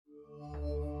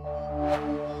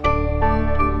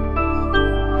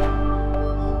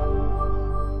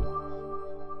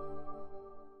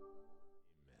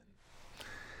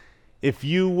If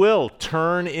you will,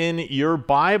 turn in your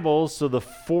Bibles to the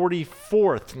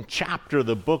 44th chapter of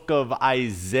the book of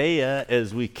Isaiah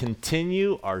as we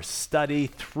continue our study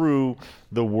through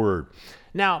the Word.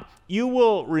 Now, you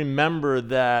will remember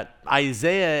that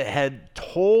Isaiah had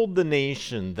told the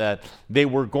nation that they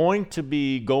were going to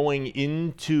be going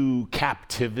into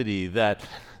captivity, that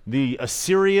the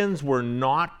Assyrians were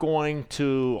not going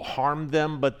to harm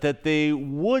them, but that they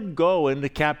would go into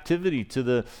captivity to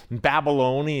the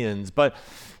Babylonians. But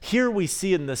here we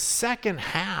see in the second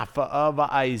half of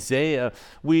Isaiah,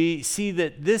 we see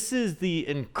that this is the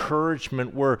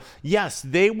encouragement where, yes,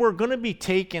 they were going to be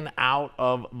taken out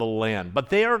of the land, but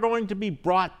they are going to be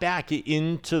brought back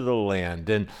into the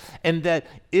land, and that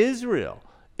Israel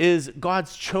is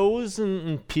God's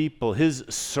chosen people, his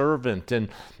servant.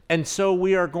 And so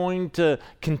we are going to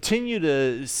continue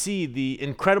to see the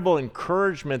incredible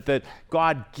encouragement that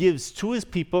God gives to his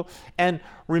people, and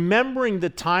remembering the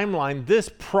timeline, this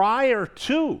prior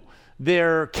to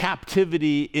their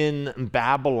captivity in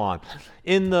Babylon.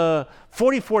 In the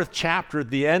 44th chapter, at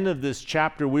the end of this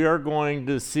chapter, we are going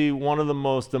to see one of the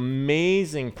most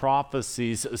amazing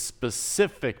prophecies,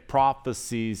 specific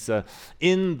prophecies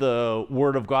in the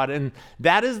Word of God, and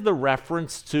that is the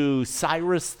reference to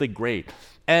Cyrus the Great,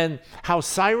 and how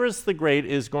Cyrus the Great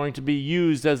is going to be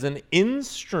used as an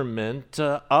instrument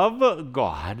of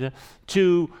God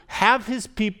to have his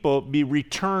people be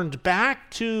returned back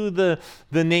to the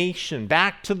nation,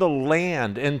 back to the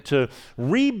land, and to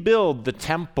rebuild the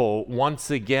temple once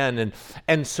again.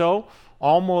 And so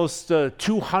almost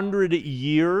 200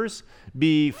 years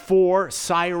before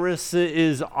Cyrus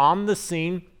is on the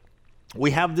scene,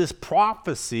 we have this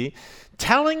prophecy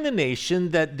telling the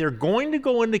nation that they're going to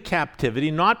go into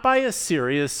captivity, not by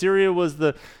Assyria. Assyria was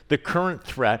the current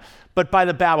threat, but by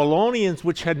the Babylonians,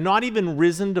 which had not even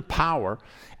risen to power.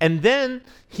 And then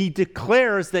he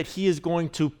declares that he is going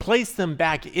to place them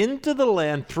back into the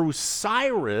land through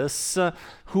Cyrus,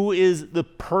 who is the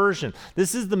Persian.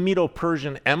 This is the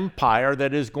Medo-Persian Empire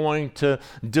that is going to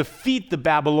defeat the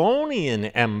Babylonian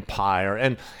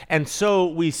Empire. And so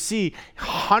we see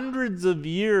hundreds of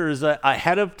years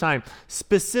ahead of time,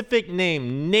 specific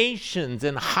name, nations,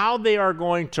 and how they are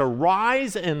going to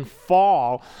rise and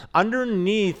fall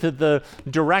underneath the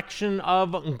direction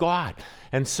of God.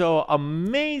 And so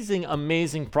amazing,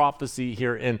 amazing prophecy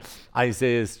here in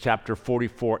Isaiah's chapter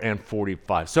 44 and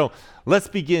 45. So let's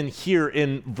begin here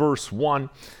in verse 1.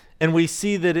 And we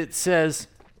see that it says,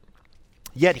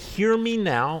 "Yet hear me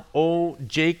now, O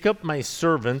Jacob, my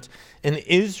servant, and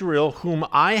Israel, whom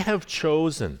I have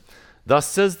chosen. Thus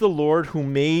says the Lord, who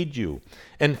made you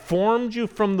and formed you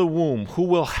from the womb, who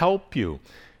will help you.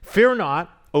 Fear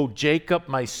not, O Jacob,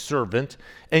 my servant,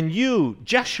 and you,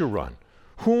 Jeshurun,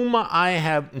 whom I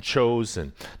have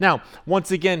chosen." Now, once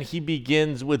again, he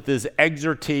begins with this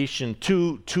exhortation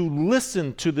to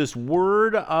listen to this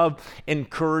word of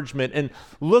encouragement. And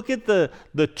look at the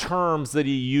terms that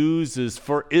he uses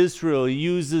for Israel. He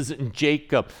uses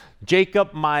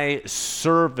Jacob, my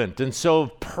servant. And so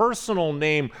personal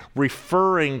name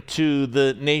referring to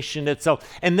the nation itself.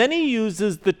 And then he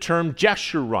uses the term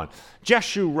Jeshurun.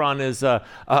 Jeshurun is a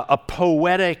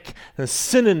poetic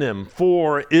synonym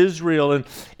for Israel, and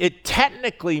it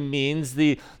technically means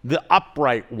the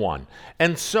upright one.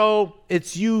 And so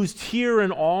it's used here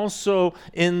and also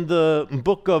in the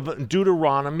book of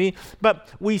Deuteronomy. But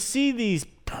we see these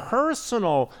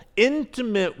personal,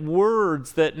 intimate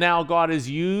words that now God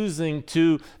is using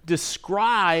to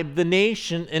describe the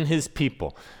nation and his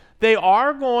people. They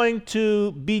are going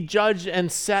to be judged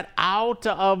and set out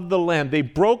of the land. They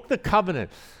broke the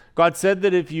covenant. God said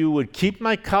that if you would keep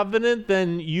my covenant,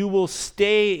 then you will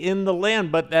stay in the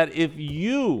land. But that if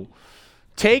you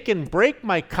take and break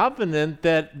my covenant,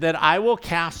 that I will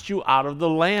cast you out of the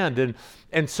land.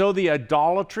 And so the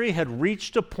idolatry had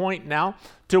reached a point now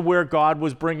to where God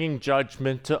was bringing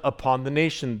judgment upon the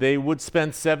nation. They would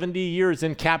spend 70 years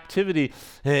in captivity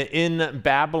in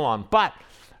Babylon. But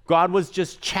God was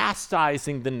just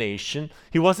chastising the nation.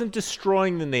 He wasn't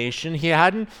destroying the nation. He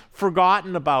hadn't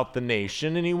forgotten about the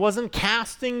nation, and he wasn't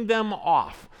casting them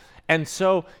off. And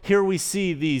so here we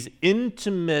see these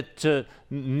intimate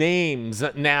names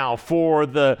now for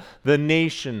the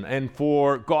nation and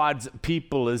for God's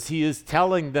people, as he is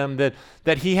telling them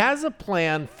that he has a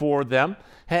plan for them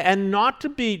and not to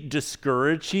be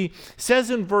discouraged. He says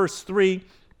in verse 3,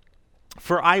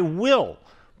 "For I will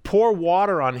pour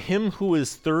water on him who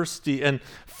is thirsty and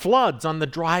floods on the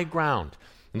dry ground.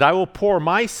 And I will pour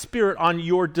my spirit on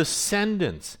your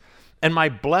descendants and my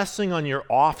blessing on your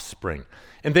offspring.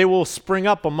 And they will spring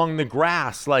up among the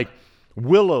grass like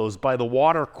willows by the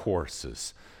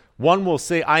watercourses. One will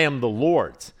say, I am the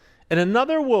Lord's, And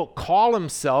another will call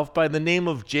himself by the name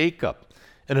of Jacob,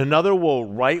 and another will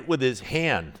write with his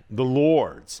hand, the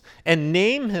Lord's, and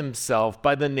name himself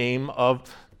by the name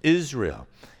of Israel.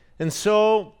 And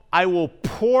so I will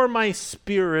pour my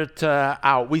Spirit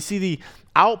out. We see the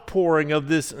outpouring of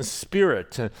this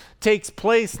Spirit takes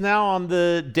place now on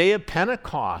the day of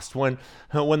Pentecost, when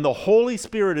the Holy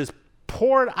Spirit is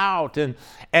poured out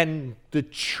and the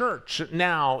church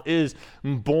now is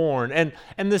born.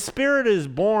 And the Spirit is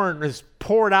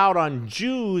poured out on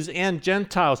Jews and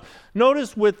Gentiles.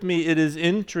 Notice with me, it is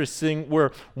interesting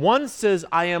where one says,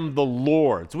 I am the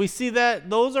Lord's. We see that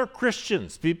those are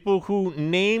Christians, people who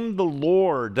name the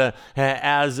Lord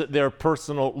as their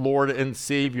personal Lord and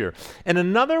Savior. And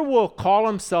another will call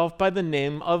himself by the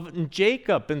name of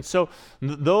Jacob. And so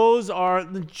those are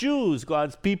the Jews,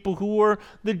 God's people who are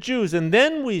the Jews. And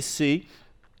then we see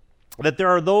that there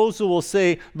are those who will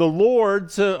say the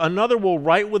Lord's, another will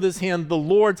write with his hand the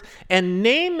Lord's, and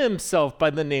name himself by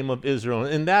the name of Israel.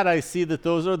 In that I see that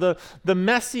those are the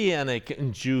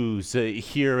Messianic Jews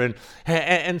here.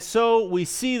 And so we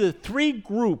see the three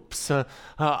groups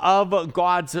of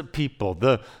God's people,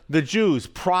 the Jews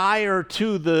prior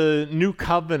to the new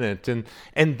covenant. And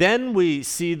then we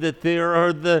see that there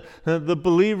are the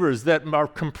believers that are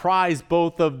comprised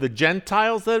both of the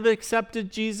Gentiles that have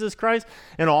accepted Jesus Christ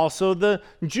and also the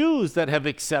Jews that have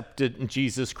accepted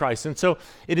Jesus Christ. And so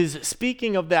it is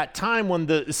speaking of that time when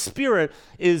the Spirit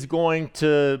is going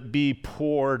to be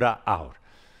poured out.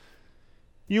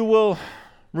 You will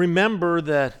remember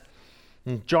that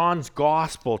in John's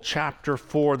Gospel, chapter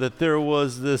 4, that there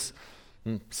was this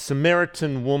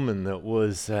Samaritan woman that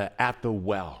was at the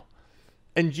well.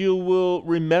 And you will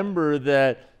remember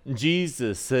that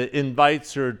Jesus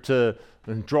invites her to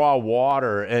draw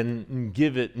water and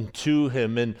give it to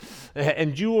him.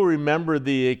 And you will remember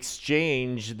the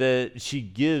exchange that she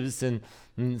gives and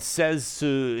says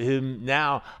to him,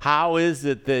 now, how is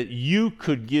it that you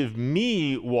could give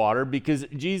me water? Because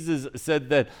Jesus said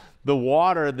that the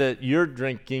water that you're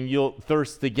drinking, you'll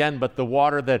thirst again, but the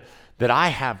water that I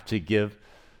have to give,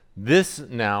 this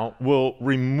now will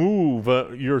remove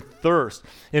your thirst.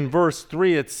 In verse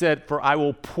 3, it said, for I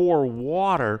will pour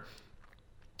water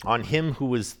on him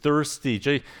who is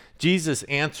thirsty. Jesus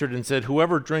answered and said,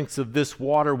 whoever drinks of this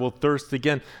water will thirst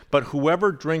again, but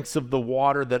whoever drinks of the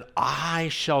water that I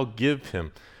shall give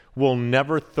him will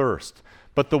never thirst.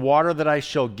 But the water that I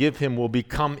shall give him will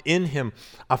become in him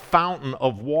a fountain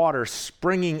of water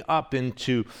springing up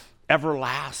into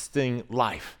everlasting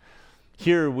life.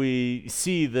 Here we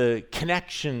see the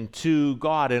connection to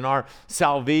God and our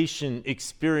salvation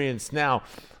experience now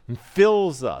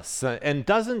fills us and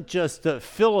doesn't just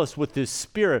fill us with his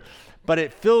Spirit, but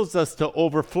it fills us to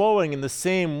overflowing in the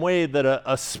same way that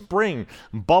a spring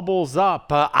bubbles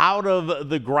up out of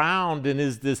the ground and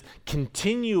is this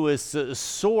continuous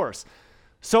source.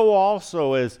 So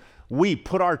also as we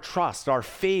put our trust, our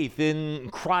faith in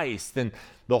Christ and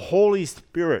the Holy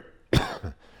Spirit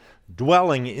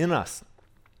dwelling in us,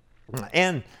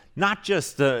 and not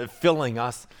just filling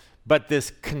us, but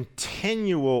this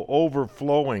continual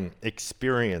overflowing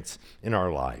experience in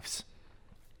our lives.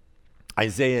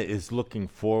 Isaiah is looking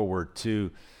forward to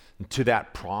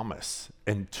that promise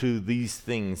and to these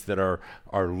things that are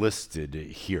listed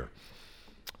here.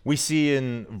 We see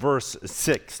in verse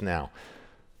 6 now.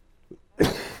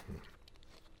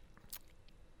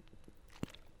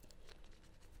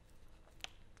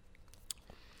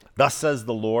 Thus says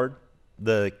the Lord,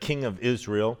 the King of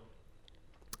Israel,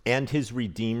 and his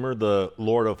Redeemer, the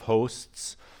Lord of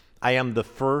hosts, I am the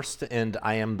first and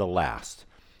I am the last.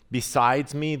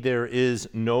 Besides me there is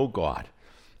no God.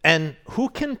 And who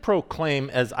can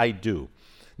proclaim as I do?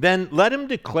 Then let him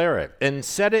declare it and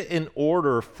set it in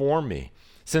order for me,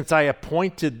 since I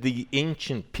appointed the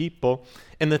ancient people,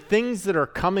 and the things that are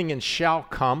coming and shall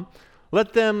come,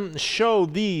 let them show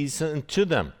these to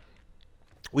them.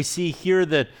 We see here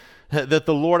that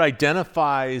the Lord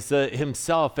identifies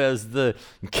himself as the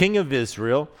King of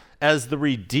Israel, as the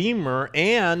Redeemer,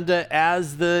 and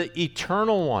as the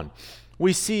Eternal One.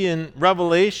 We see in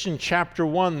Revelation chapter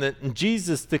 1 that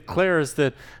Jesus declares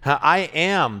that I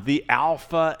am the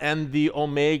Alpha and the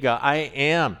Omega. I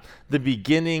am the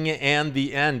beginning and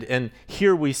the end. And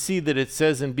here we see that it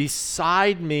says, and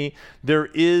beside me there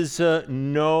is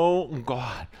no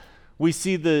God. We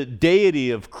see the deity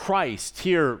of Christ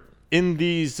here in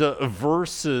these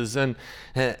verses.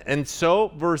 And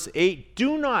so, verse 8,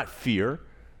 do not fear,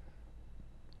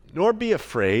 nor be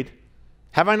afraid.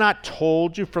 Have I not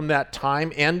told you from that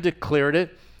time and declared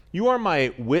it? You are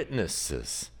my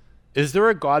witnesses. Is there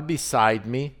a God beside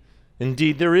me?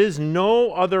 Indeed, there is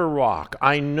no other rock.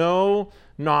 I know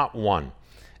not one.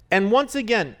 And once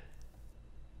again,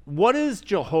 what is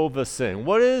Jehovah saying?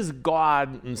 What is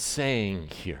God saying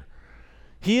here?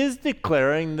 He is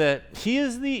declaring that he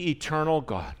is the eternal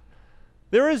God.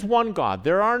 There is one God.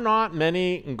 There are not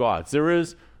many gods. There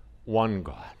is one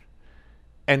God.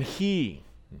 And he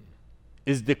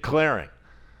is declaring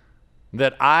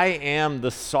that I am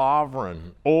the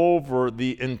sovereign over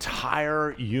the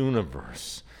entire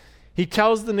universe. He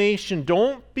tells the nation,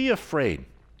 don't be afraid.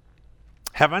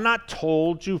 Have I not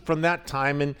told you from that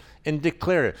time and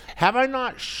declared it? Have I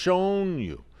not shown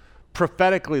you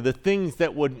prophetically the things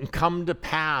that would come to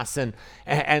pass? And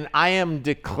I am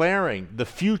declaring the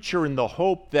future and the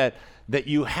hope that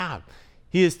you have.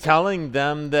 He is telling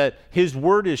them that his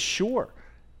word is sure,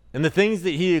 and the things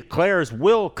that he declares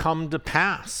will come to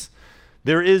pass.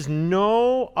 There is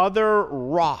no other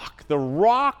rock, the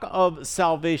rock of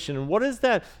salvation. And what does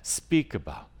that speak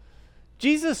about?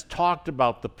 Jesus talked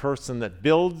about the person that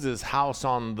builds his house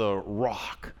on the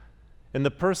rock and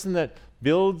the person that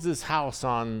builds his house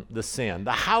on the sand.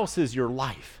 The house is your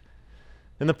life.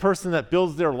 And the person that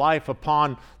builds their life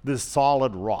upon this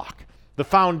solid rock. The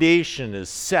foundation is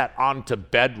set onto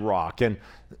bedrock. And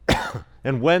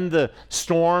and when the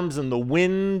storms and the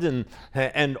wind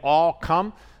and all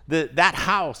come, that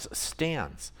house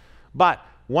stands. But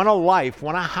when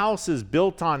a house is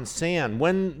built on sand,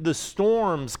 when the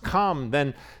storms come,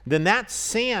 then that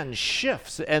sand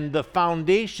shifts and the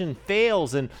foundation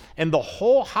fails and the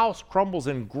whole house crumbles,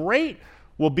 and great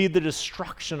will be the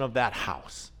destruction of that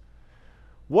house.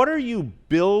 What are you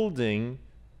building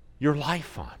your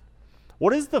life on?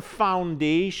 What is the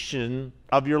foundation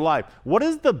of your life? What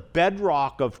is the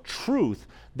bedrock of truth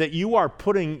that you are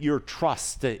putting your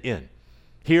trust in?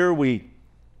 Here we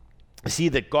see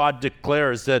that God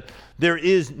declares that there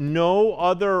is no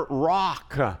other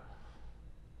rock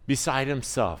beside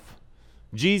himself.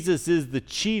 Jesus is the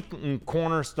chief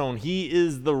cornerstone. He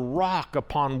is the rock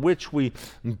upon which we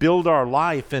build our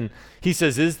life. And he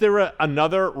says, is there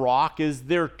another rock? Is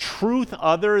there truth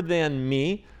other than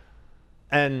me?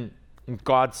 And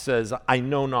God says, I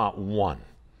know not one.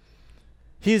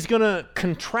 He's going to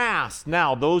contrast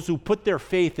now those who put their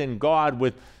faith in God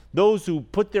with those who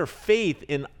put their faith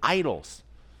in idols,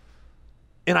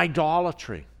 in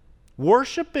idolatry,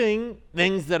 worshiping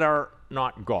things that are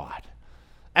not God.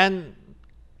 And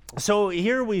so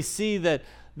here we see that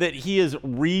he is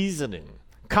reasoning.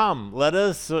 Come, let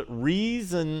us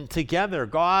reason together.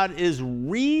 God is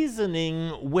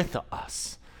reasoning with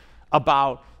us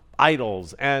about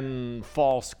idols and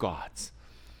false gods.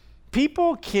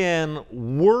 People can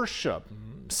worship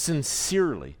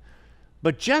sincerely,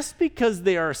 but just because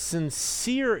they are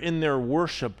sincere in their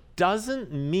worship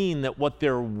doesn't mean that what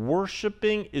they're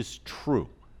worshiping is true.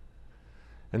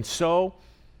 And so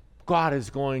God is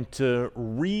going to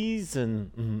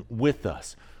reason with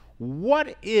us.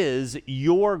 What is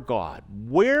your God?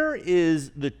 Where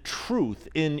is the truth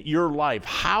in your life?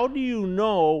 How do you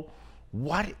know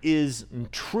what is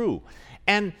true?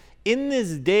 And in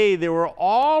this day, there were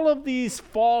all of these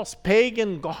false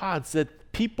pagan gods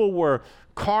that people were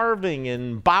carving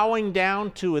and bowing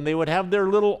down to, and they would have their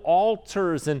little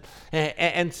altars,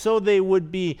 and so they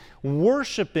would be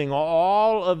worshiping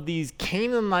all of these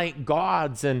Canaanite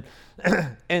gods.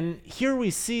 And here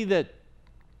we see that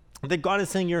God is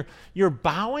saying you're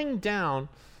bowing down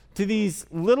to these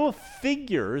little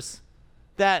figures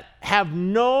that have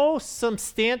no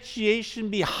substantiation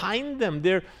behind them.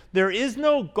 There is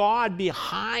no God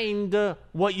behind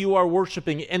what you are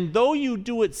worshiping. And though you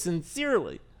do it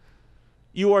sincerely,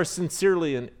 you are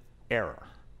sincerely in error.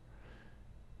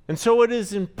 And so it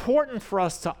is important for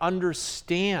us to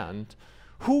understand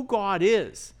who God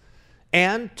is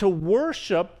and to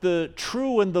worship the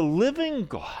true and the living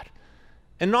God,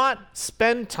 and not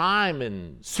spend time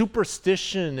in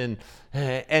superstition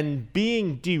and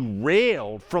being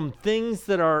derailed from things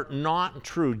that are not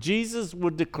true. Jesus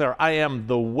would declare, I am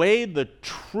the way, the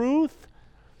truth,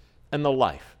 and the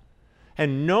life.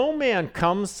 And no man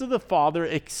comes to the Father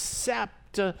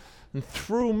except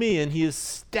through me. And he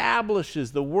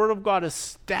establishes, the Word of God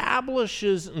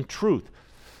establishes in truth.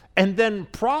 And then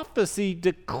prophecy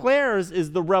declares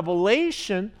is the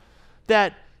revelation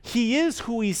that he is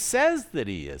who he says that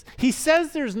he is. He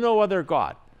says there's no other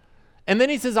God. And then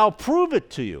he says, I'll prove it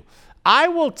to you. I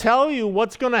will tell you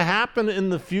what's going to happen in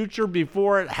the future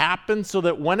before it happens, so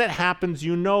that when it happens,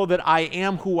 you know that I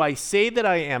am who I say that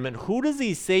I am. And who does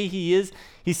he say he is?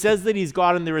 He says that he's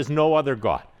God and there is no other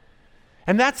God.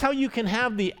 And that's how you can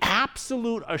have the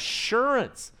absolute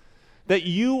assurance that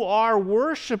you are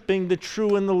worshiping the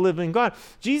true and the living God.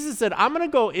 Jesus said, I'm going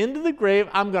to go into the grave.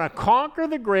 I'm going to conquer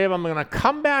the grave. I'm going to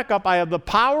come back up. I have the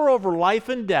power over life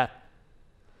and death.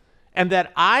 and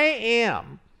that I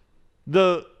am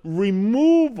the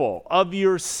removal of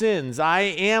your sins. I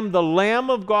am the Lamb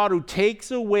of God who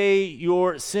takes away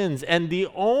your sins. And the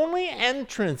only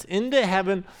entrance into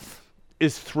heaven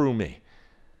is through me.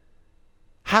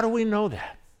 How do we know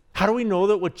that? How do we know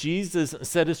that what Jesus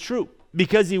said is true?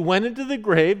 Because he went into the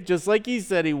grave just like he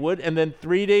said he would, and then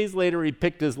 3 days later he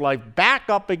picked his life back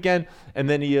up again, and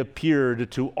then he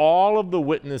appeared to all of the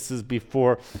witnesses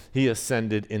before he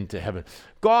ascended into heaven.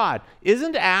 God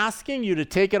isn't asking you to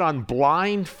take it on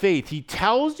blind faith. He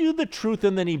tells you the truth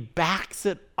and then he backs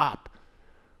it up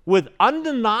with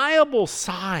undeniable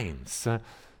signs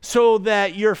so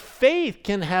that your faith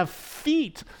can have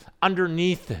feet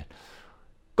underneath it.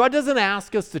 God doesn't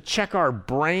ask us to check our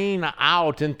brain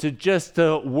out and to just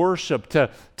worship,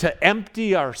 to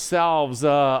empty ourselves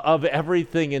of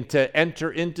everything and to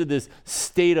enter into this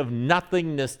state of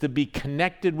nothingness, to be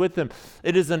connected with him.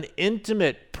 It is an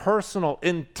intimate, personal,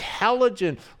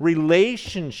 intelligent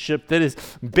relationship that is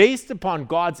based upon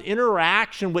God's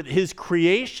interaction with his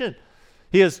creation.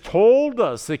 He has told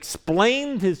us,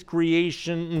 explained his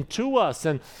creation to us,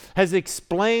 and has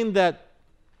explained that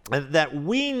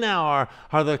we now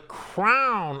are the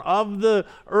crown of the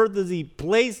earth as he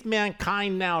placed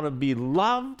mankind now to be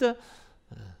loved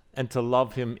and to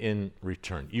love him in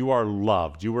return. You are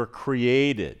loved. You were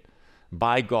created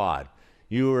by God.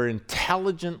 You were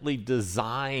intelligently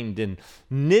designed and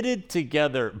knitted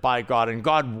together by God. And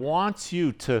God wants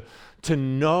you to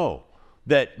know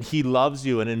that he loves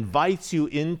you and invites you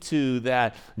into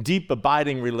that deep,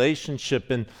 abiding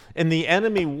relationship. And the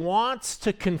enemy wants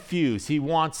to confuse. He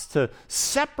wants to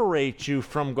separate you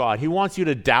from God. He wants you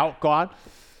to doubt God.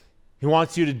 He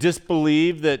wants you to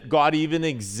disbelieve that God even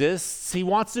exists. He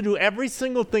wants to do every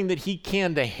single thing that he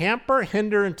can to hamper,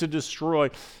 hinder, and to destroy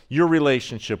your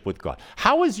relationship with God.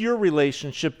 How is your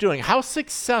relationship doing? How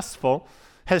successful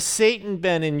has Satan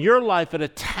been in your life at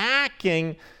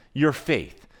attacking your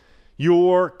faith,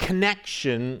 your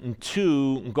connection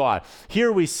to God?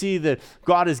 Here we see that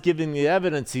God is giving the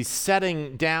evidence. He's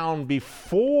setting down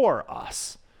before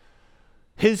us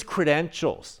his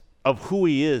credentials of who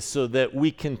he is so that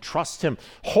we can trust him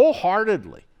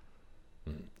wholeheartedly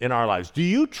in our lives. Do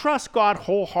you trust God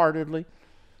wholeheartedly?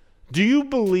 Do you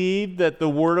believe that the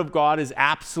Word of God is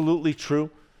absolutely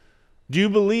true? Do you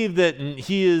believe that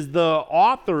he is the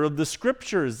author of the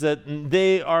scriptures, that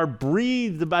they are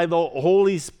breathed by the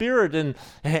Holy Spirit,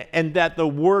 and that the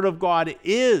Word of God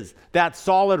is that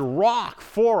solid rock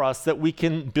for us that we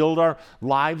can build our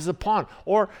lives upon?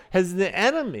 Or has the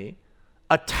enemy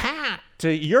attacked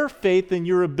your faith and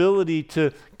your ability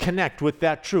to connect with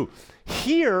that truth?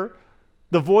 Here,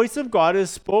 the voice of God is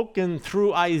spoken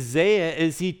through Isaiah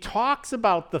as he talks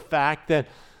about the fact that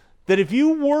if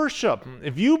you worship,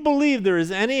 if you believe there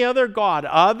is any other God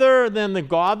other than the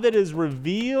God that is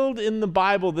revealed in the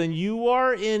Bible, then you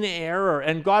are in error.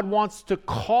 And God wants to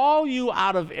call you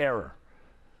out of error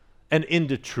and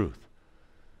into truth.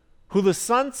 Who the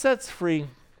Son sets free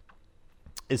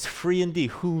is free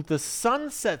indeed. Who the Son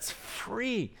sets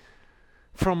free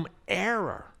from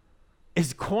error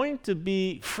is going to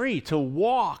be free to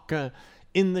walk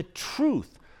in the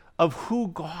truth of who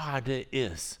God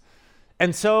is.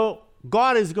 And so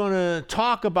God is going to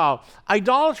talk about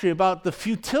idolatry, about the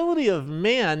futility of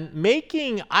man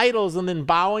making idols and then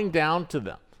bowing down to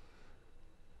them.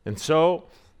 And so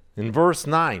in verse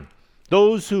 9,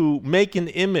 those who make an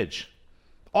image,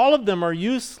 all of them are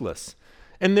useless,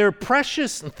 and their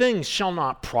precious things shall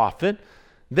not profit.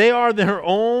 They are their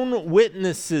own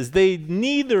witnesses. They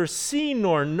neither see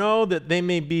nor know, that they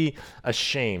may be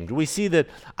ashamed. We see that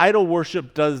idol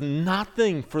worship does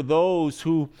nothing for those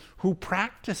who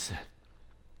practice it.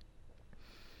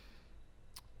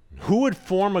 Who would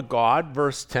form a god,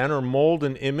 verse 10, or mold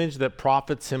an image that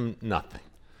profits him nothing?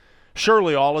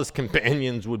 Surely all his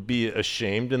companions would be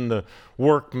ashamed, and the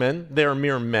workmen, they are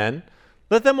mere men.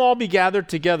 Let them all be gathered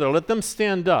together. Let them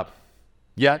stand up.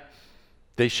 Yet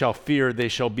they shall fear, they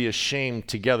shall be ashamed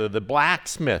together. The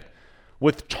blacksmith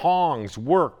with tongs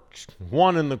works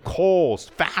one in the coals,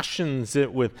 fashions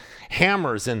it with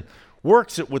hammers, and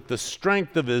works it with the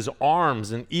strength of his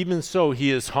arms. And even so he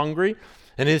is hungry,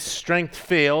 and his strength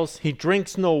fails. He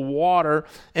drinks no water,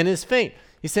 and is faint.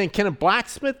 He's saying, can a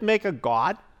blacksmith make a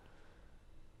god?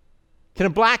 Can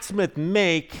a blacksmith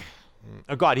make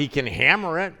a god? He can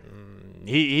hammer it.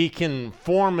 He can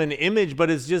form an image, but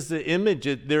it's just an image.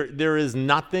 There is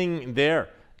nothing there.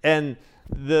 And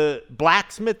the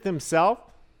blacksmith himself,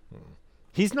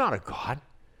 he's not a god.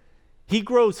 He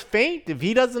grows faint. If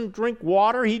he doesn't drink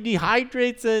water, he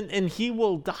dehydrates and he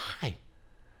will die.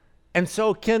 And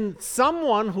so can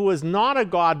someone who is not a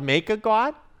god make a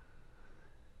god?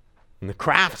 And the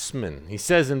craftsman, he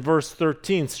says in verse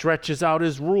 13, stretches out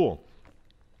his rule.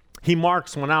 He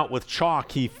marks one out with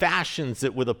chalk. He fashions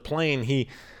it with a plane. He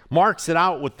marks it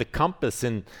out with the compass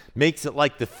and makes it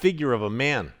like the figure of a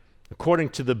man, according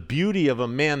to the beauty of a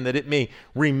man, that it may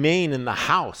remain in the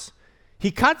house. He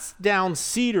cuts down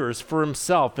cedars for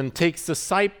himself and takes the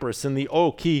cypress and the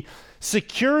oak. He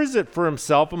secures it for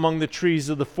himself among the trees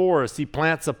of the forest. He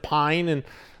plants a pine, and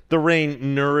the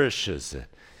rain nourishes it.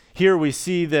 Here we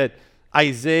see that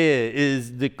Isaiah is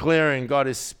declaring, God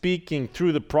is speaking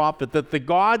through the prophet, that the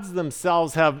gods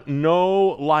themselves have no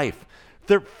life.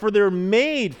 For they're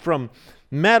made from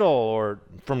metal or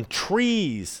from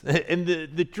trees. And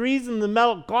the trees and the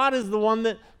metal, God is the one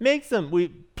that makes them. We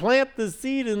plant the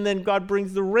seed, and then God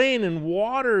brings the rain and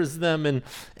waters them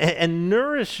and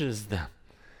nourishes them.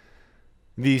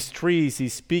 These trees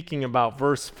he's speaking about,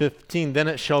 verse 15, then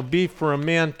it shall be for a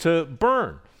man to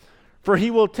burn. For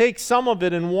he will take some of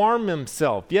it and warm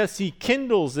himself. Yes, he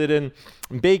kindles it and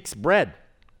bakes bread.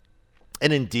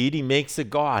 And indeed, he makes a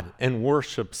god and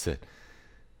worships it.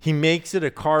 He makes it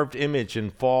a carved image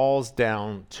and falls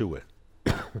down to it.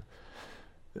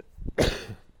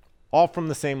 All from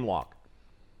the same log.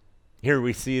 Here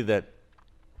we see that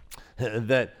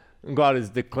God is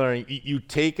declaring, you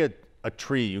take a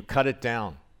tree, you cut it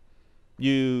down.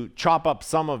 You chop up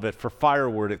some of it for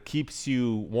firewood. It keeps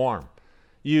you warm.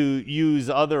 You use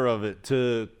other of it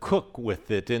to cook with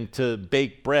it and to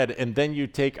bake bread, and then you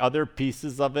take other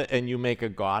pieces of it and you make a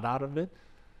god out of it.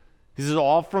 This is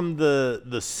all from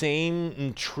the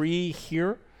same tree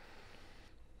here.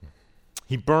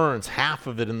 He burns half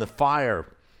of it in the fire.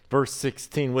 Verse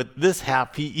 16, with this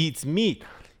half he eats meat.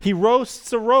 He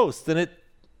roasts a roast, and it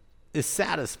is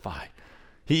satisfied.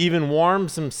 He even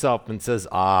warms himself and says,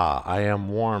 I am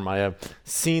warm. I have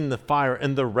seen the fire.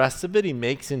 And the rest of it he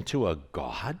makes into a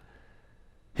god.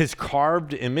 His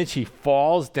carved image, he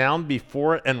falls down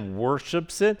before it and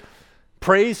worships it,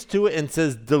 prays to it and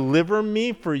says, deliver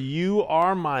me, for you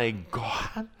are my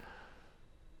God.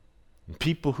 And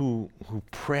people who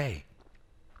pray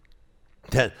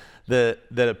that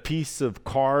a piece of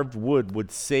carved wood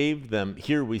would save them.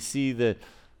 Here we see that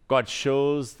God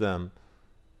shows them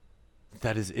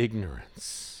that is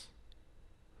ignorance.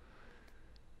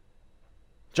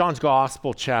 John's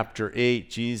Gospel, chapter 8,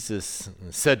 Jesus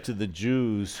said to the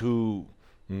Jews who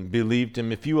believed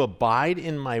him, if you abide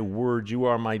in my word, you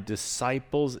are my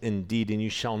disciples indeed, and you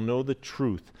shall know the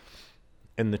truth,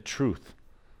 and the truth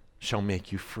shall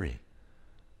make you free.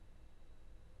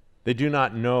 They do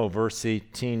not know, verse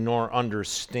 18, nor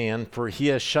understand, for he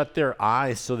has shut their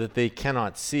eyes so that they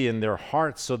cannot see, and their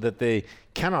hearts so that they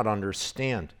cannot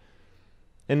understand.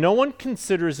 And no one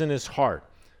considers in his heart,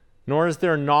 nor is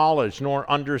there knowledge nor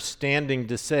understanding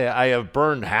to say, I have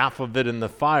burned half of it in the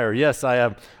fire. Yes, I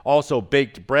have also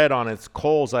baked bread on its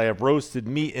coals. I have roasted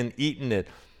meat and eaten it.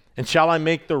 And shall I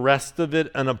make the rest of it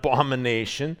an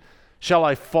abomination? Shall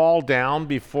I fall down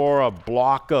before a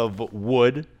block of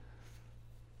wood?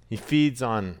 He feeds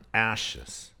on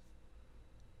ashes.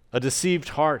 A deceived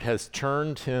heart has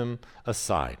turned him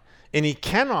aside, and he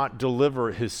cannot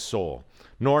deliver his soul,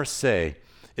 nor say,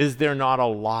 is there not a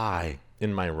lie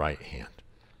in my right hand?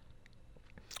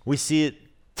 We see it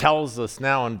tells us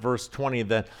now in verse 20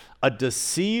 that a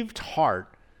deceived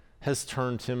heart has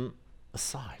turned him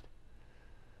aside.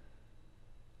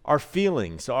 Our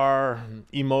feelings, our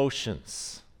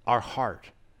emotions, our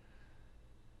heart.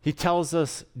 He tells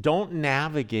us don't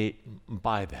navigate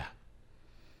by that.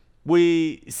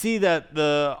 We see that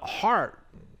the heart,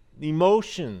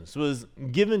 emotions, was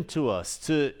given to us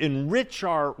to enrich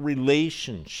our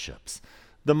relationships.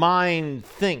 The mind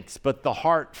thinks, but the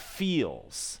heart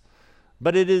feels.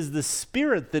 But it is the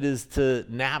Spirit that is to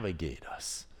navigate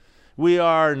us. We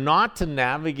are not to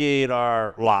navigate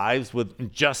our lives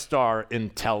with just our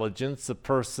intelligence. A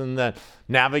person that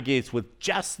navigates with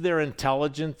just their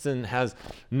intelligence and has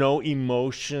no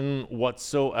emotion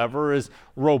whatsoever is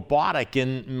robotic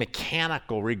and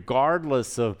mechanical,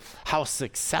 regardless of how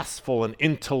successful and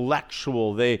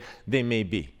intellectual they may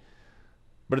be.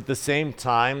 But at the same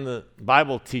time, the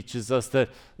Bible teaches us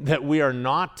that we are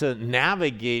not to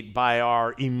navigate by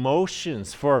our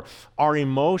emotions. For our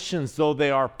emotions, though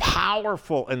they are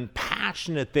powerful and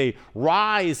passionate, they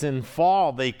rise and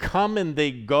fall. They come and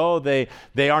they go. They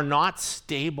are not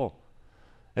stable.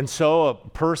 And so a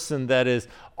person that is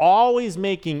always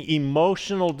making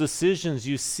emotional decisions,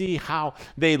 you see how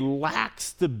they lack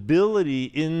stability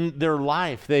in their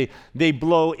life. They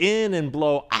blow in and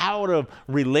blow out of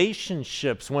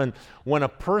relationships. When a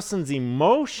person's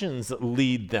emotions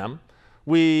lead them,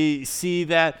 we see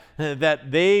that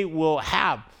they will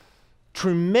have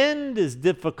tremendous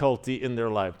difficulty in their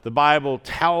life. The Bible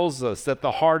tells us that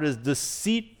the heart is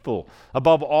deceitful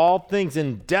above all things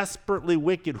and desperately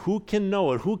wicked. Who can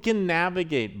know it? Who can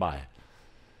navigate by it?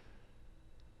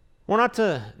 We're not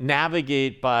to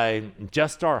navigate by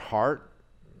just our heart.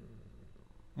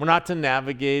 We're not to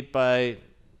navigate by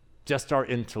just our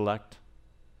intellect.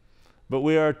 But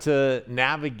we are to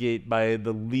navigate by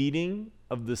the leading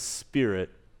of the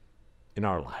Spirit in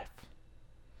our life.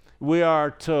 We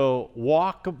are to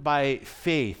walk by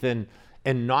faith and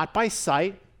not by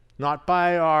sight, not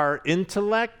by our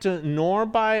intellect, nor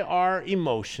by our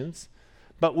emotions,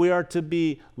 but we are to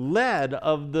be led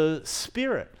of the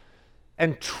Spirit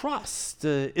and trust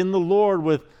in the Lord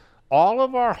with all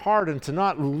of our heart, and to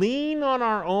not lean on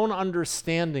our own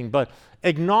understanding, but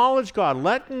acknowledge God,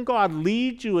 letting God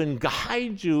lead you and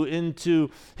guide you into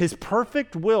his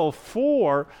perfect will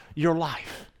for your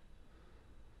life.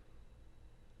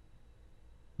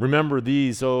 Remember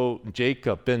these, O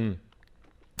Jacob and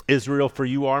Israel, for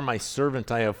you are my servant.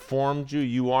 I have formed you.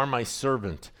 You are my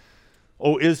servant.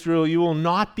 O Israel, you will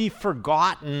not be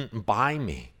forgotten by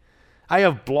me. I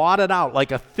have blotted out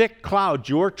like a thick cloud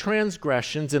your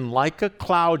transgressions, and like a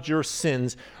cloud your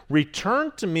sins.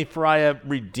 Return to me, for I have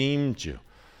redeemed you.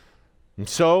 And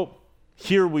so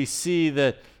here we see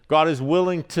that God is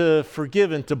willing to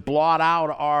forgive and to blot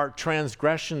out our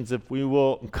transgressions if we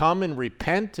will come and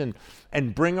repent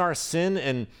and bring our sin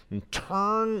and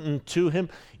turn to him.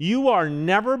 You are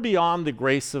never beyond the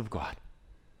grace of God.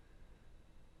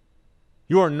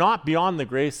 You are not beyond the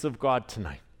grace of God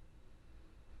tonight.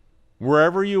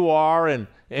 Wherever you are and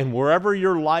wherever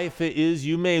your life is,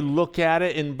 you may look at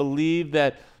it and believe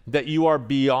that you are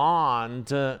beyond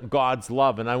God's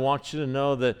love. And I want you to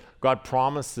know that God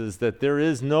promises that there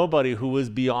is nobody who is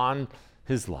beyond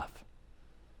his love.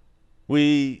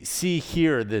 We see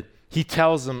here that he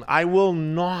tells them, I will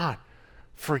not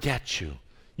forget you.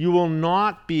 You will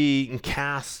not be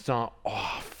cast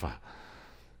off.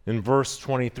 In verse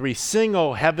 23, sing,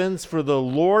 O heavens, for the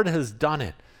Lord has done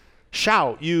it.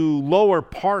 Shout, you lower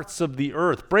parts of the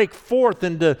earth. Break forth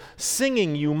into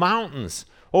singing, you mountains.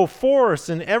 O forest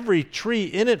and every tree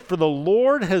in it, for the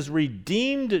Lord has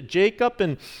redeemed Jacob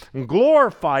and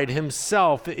glorified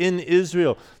himself in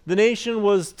Israel. The nation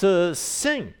was to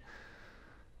sing.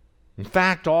 In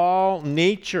fact, all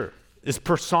nature is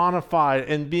personified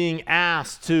and being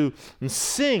asked to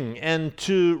sing and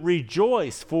to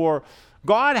rejoice, for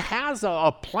God has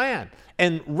a plan.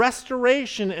 And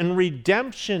restoration and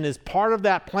redemption is part of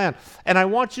that plan. And I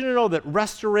want you to know that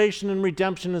restoration and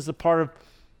redemption is a part of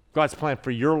God's plan for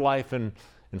your life and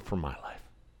for my life.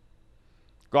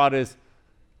 God is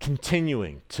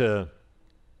continuing to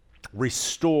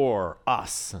restore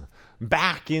us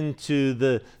back into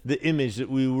the image that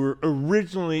we were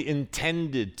originally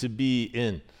intended to be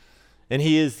in. And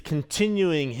he is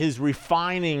continuing his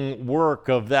refining work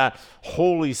of that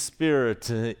Holy Spirit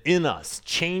in us,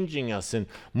 changing us and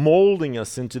molding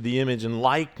us into the image and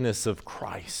likeness of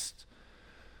Christ.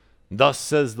 Thus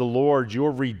says the Lord,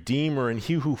 your Redeemer, and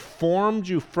he who formed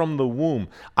you from the womb.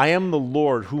 I am the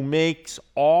Lord who makes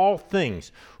all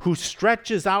things, who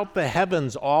stretches out the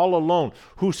heavens all alone,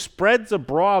 who spreads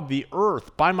abroad the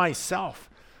earth by myself,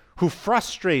 who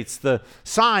frustrates the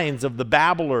signs of the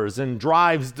babblers and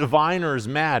drives diviners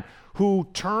mad, who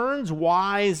turns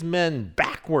wise men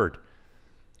backward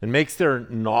and makes their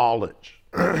knowledge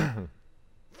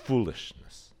foolishness.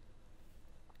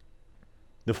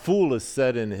 The fool has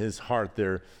said in his heart,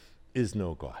 there is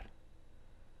no God.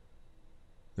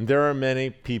 And there are many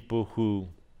people who,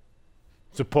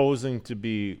 supposing to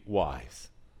be wise,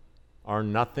 are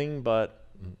nothing but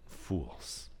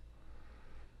fools.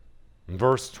 In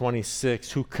verse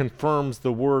 26, who confirms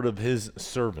the word of his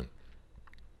servant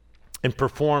and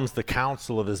performs the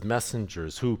counsel of his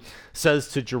messengers, who says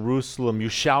to Jerusalem, you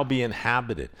shall be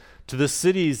inhabited, to the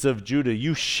cities of Judah,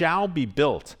 you shall be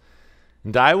built,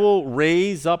 and I will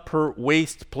raise up her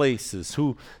waste places,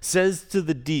 who says to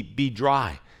the deep, be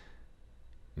dry,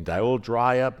 and I will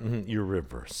dry up your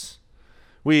rivers.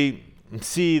 We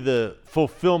see the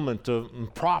fulfillment of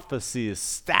prophecy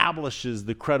establishes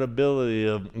the credibility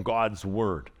of God's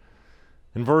word.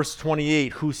 In verse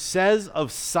 28, who says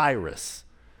of Cyrus,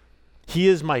 he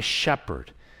is my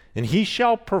shepherd, and he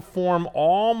shall perform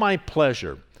all my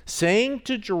pleasure, saying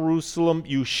to Jerusalem,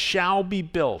 you shall be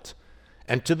built,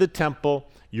 and to the temple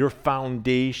your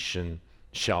foundation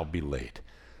shall be laid.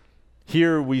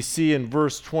 Here we see in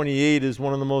verse 28 is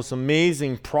one of the most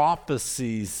amazing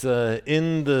prophecies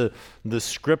in the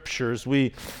scriptures.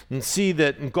 We see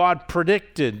that God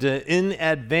predicted in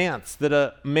advance that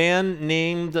a man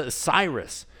named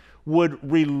Cyrus would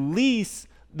release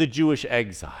the Jewish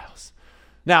exiles,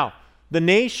 Now, the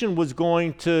nation was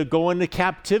going to go into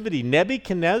captivity.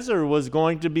 Nebuchadnezzar was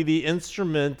going to be the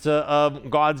instrument of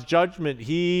God's judgment.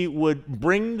 He would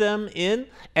bring them in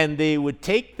and they would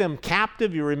take them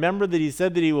captive. You remember that he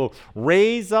said that he will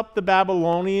raise up the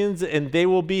Babylonians and they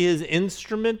will be his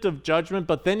instrument of judgment.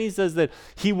 But then he says that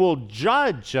he will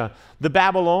judge the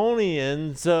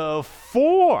Babylonians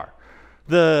for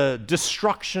the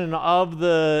destruction of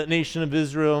the nation of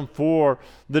Israel and for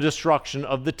the destruction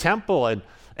of the temple.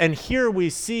 And here we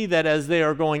see that as they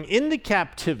are going into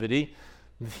captivity,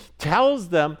 he tells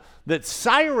them that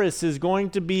Cyrus is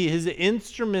going to be his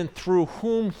instrument through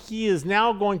whom he is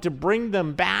now going to bring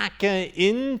them back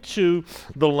into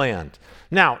the land.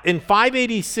 Now, in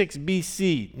 586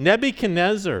 BC,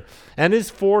 Nebuchadnezzar and his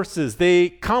forces, they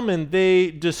come and they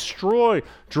destroy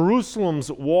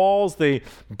Jerusalem's walls. They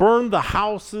burned the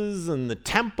houses and the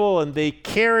temple, and they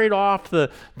carried off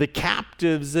the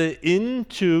captives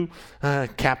into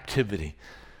captivity.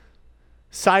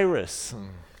 Cyrus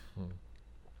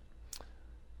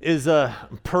is a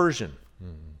Persian.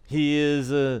 He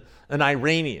is an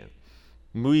Iranian.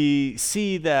 We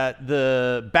see that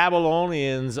the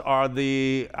Babylonians are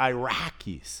the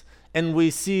Iraqis. And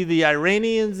we see the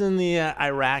Iranians and the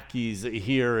Iraqis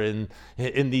here in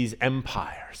these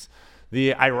empires.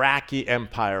 The Iraqi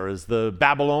Empire is the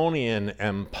Babylonian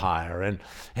Empire.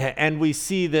 And we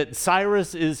see that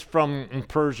Cyrus is from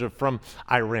Persia, from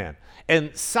Iran.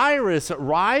 And Cyrus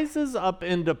rises up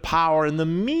into power, and the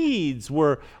Medes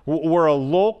were a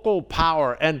local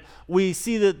power. And we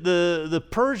see that the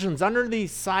Persians,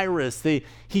 underneath Cyrus,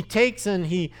 he takes and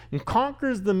he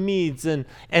conquers the Medes and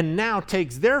now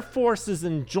takes their forces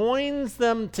and joins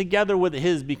them together with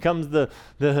his, becomes the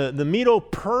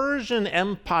Medo-Persian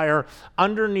Empire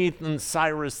underneath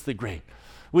Cyrus the Great.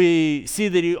 We see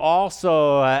that he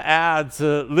also adds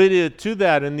Lydia to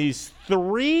that, and these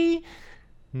three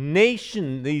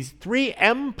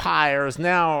empires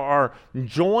now are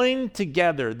joined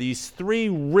together. These three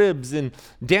ribs in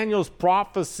Daniel's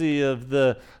prophecy of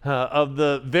the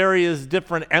various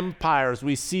different empires.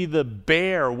 We see the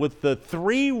bear with the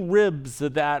three ribs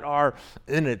that are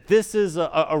in it. This is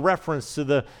a reference to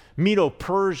the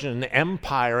Medo-Persian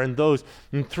Empire, and those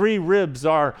three ribs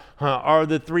are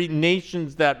the three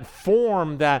nations that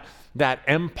form that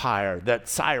empire that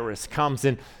Cyrus comes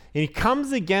in. And he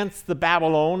comes against the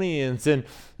Babylonians, and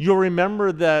you'll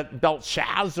remember that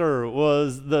Belshazzar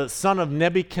was the son of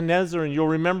Nebuchadnezzar, and you'll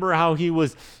remember how he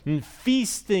was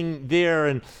feasting there,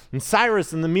 and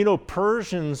Cyrus and the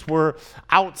Medo-Persians were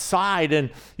outside, and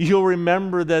you'll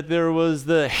remember that there was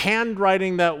the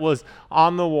handwriting that was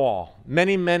on the wall.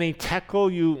 Many, many tekel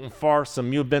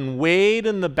upharsin. You've been weighed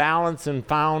in the balance and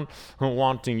found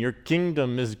wanting. Your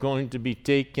kingdom is going to be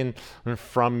taken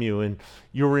from you. And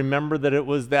you'll remember that it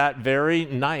was that very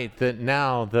night that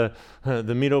now the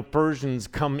Medo-Persians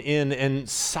come in, and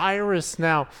Cyrus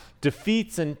now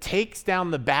defeats and takes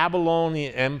down the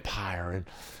Babylonian Empire.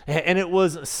 And it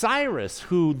was Cyrus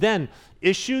who then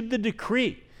issued the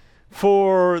decree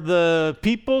for the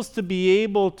peoples to be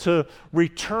able to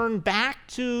return back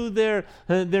to their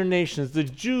nations. The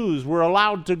Jews were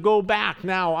allowed to go back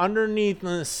now underneath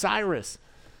Cyrus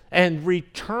and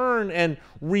return and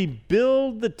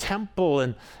rebuild the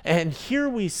temple. And here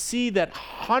we see that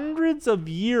hundreds of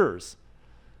years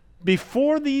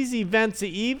before these events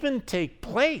even take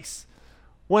place,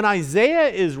 when Isaiah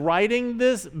is writing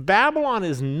this, Babylon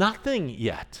is nothing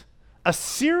yet.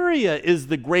 Assyria is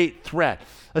the great threat.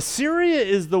 Assyria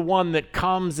is the one that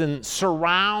comes and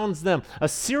surrounds them.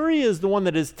 Assyria is the one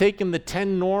that has taken the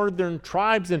 10 northern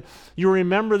tribes. And you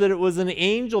remember that it was an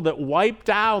angel that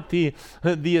wiped out the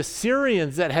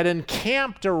Assyrians that had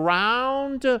encamped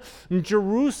around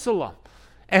Jerusalem.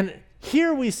 And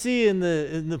here we see in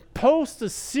the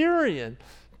post-Assyrian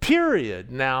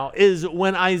period now is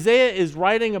when Isaiah is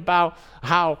writing about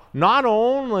how not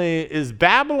only is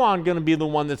Babylon going to be the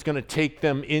one that's going to take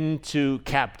them into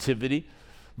captivity,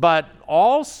 but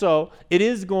also it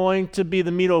is going to be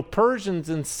the Medo-Persians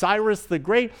and Cyrus the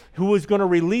Great who is going to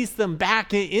release them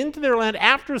back into their land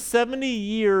after 70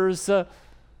 years of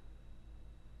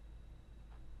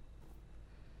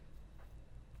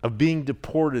being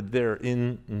deported there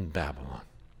in Babylon.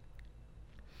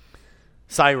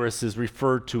 Cyrus is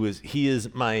referred to as, he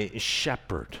is my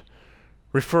shepherd,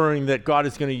 referring that God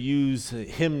is going to use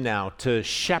him now to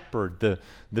shepherd the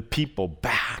people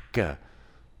back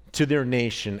to their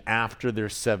nation after their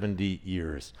 70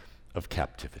 years of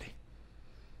captivity.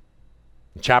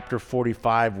 In chapter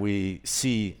 45, we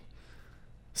see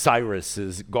Cyrus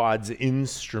is God's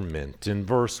instrument. In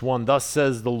verse 1, thus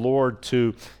says the Lord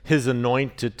to his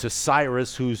anointed, to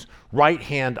Cyrus, whose right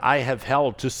hand I have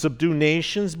held, to subdue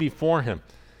nations before him,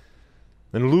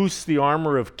 and loose the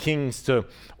armor of kings, to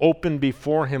open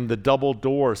before him the double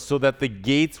doors, so that the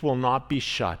gates will not be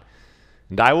shut.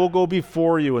 And I will go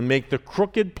before you and make the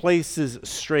crooked places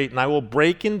straight, and I will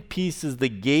break in pieces the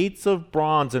gates of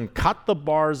bronze and cut the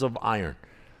bars of iron.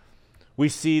 We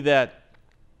see that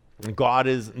God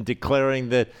is declaring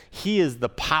that he is the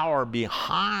power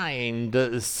behind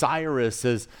Cyrus,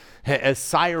 as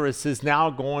Cyrus is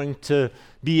now going to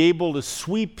be able to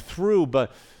sweep through, but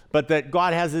that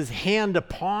God has his hand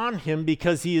upon him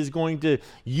because he is going to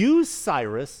use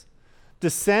Cyrus to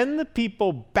send the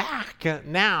people back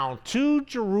now to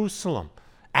Jerusalem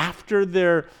after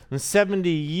their 70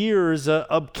 years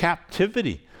of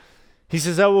captivity. He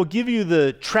says, I will give you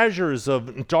the treasures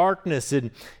of darkness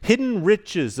and hidden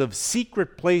riches of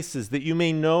secret places, that you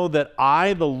may know that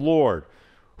I, the Lord,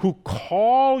 who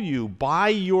call you by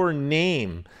your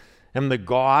name, am the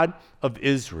God of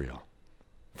Israel.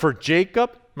 For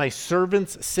Jacob, my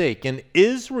servant's sake, and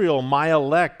Israel, my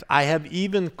elect, I have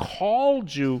even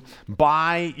called you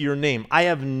by your name. I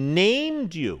have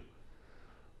named you,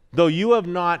 though you have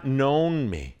not known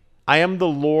me. I am the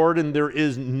Lord, and there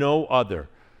is no other.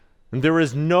 And there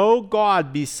is no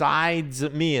God besides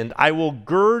me, and I will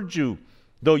gird you,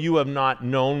 though you have not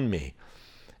known me.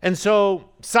 And so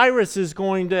Cyrus is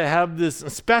going to have this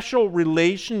special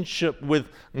relationship with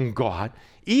God,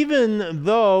 even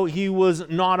though he was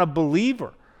not a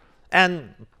believer.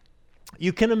 And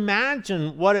you can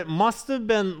imagine what it must have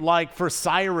been like for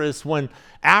Cyrus when,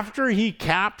 after he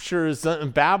captures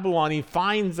Babylon, he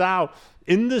finds out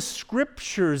in the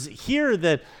scriptures here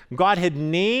that God had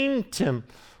named him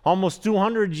almost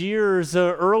 200 years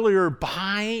earlier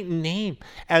by name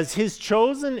as his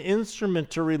chosen instrument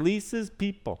to release his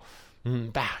people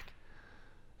back.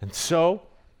 And so,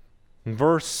 in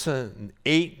verse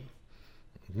 8,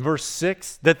 verse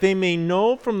 6, that they may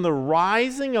know from the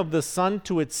rising of the sun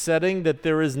to its setting that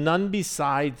there is none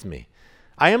besides me.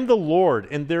 I am the Lord,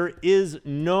 and there is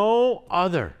no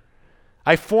other.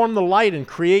 I form the light and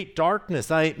create darkness.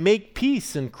 I make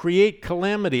peace and create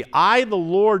calamity. I, the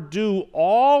Lord, do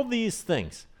all these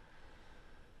things.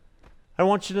 I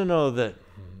want you to know that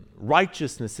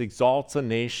righteousness exalts a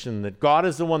nation, that God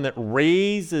is the one that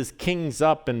raises kings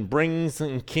up and brings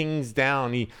kings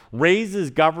down. He raises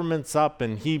governments up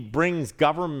and he brings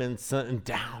governments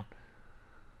down.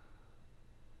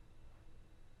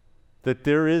 That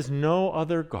there is no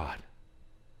other God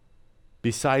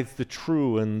besides the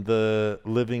true and the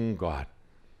living God.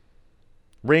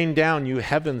 Rain down, you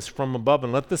heavens from above,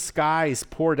 and let the skies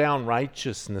pour down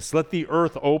righteousness. Let the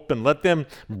earth open. Let them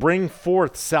bring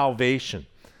forth salvation,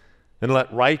 and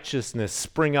let righteousness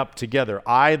spring up together.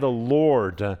 I, the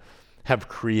Lord, have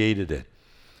created it.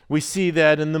 We see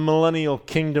that in the millennial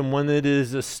kingdom, when it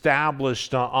is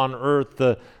established on earth,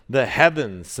 the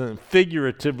heavens,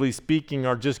 figuratively speaking,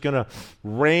 are just going to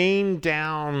rain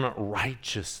down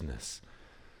righteousness.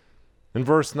 And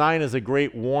verse 9 is a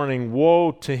great warning.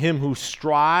 Woe to him who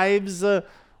strives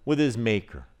with his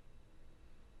maker.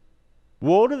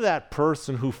 Woe to that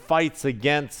person who fights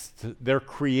against their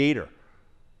creator,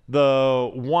 the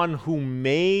one who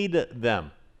made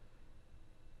them,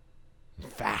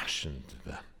 fashioned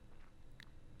them.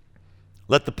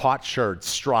 Let the potsherds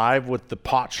strive with the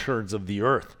potsherds of the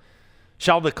earth.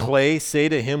 Shall the clay say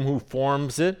to him who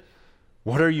forms it,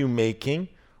 what are you making?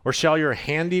 Or shall your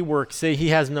handiwork say he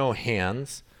has no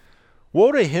hands?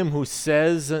 Woe to him who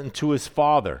says to his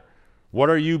father,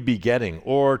 what are you begetting?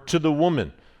 Or to the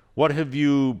woman, what have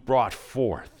you brought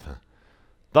forth?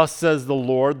 Thus says the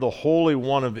Lord, the Holy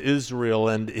One of Israel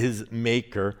and his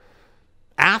Maker,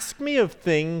 ask me of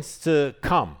things to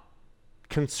come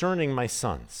concerning my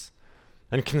sons,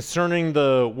 and concerning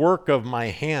the work of my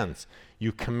hands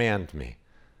you command me.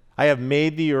 I have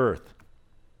made the earth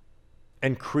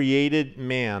and created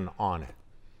man on it.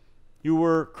 You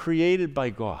were created by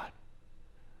God.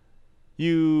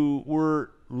 You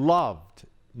were loved,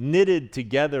 knitted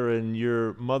together in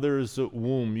your mother's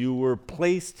womb. You were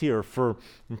placed here for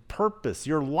purpose.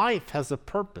 Your life has a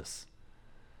purpose.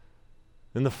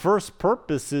 And the first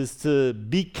purpose is to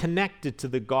be connected to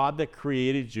the God that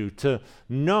created you, to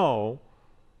know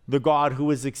the God who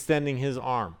is extending his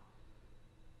arm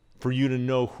for you to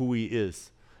know who he is.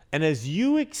 And as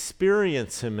you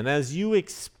experience him, and as you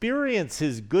experience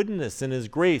his goodness and his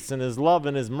grace and his love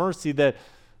and his mercy, that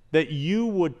you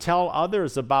would tell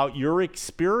others about your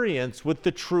experience with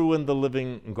the true and the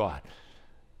living God.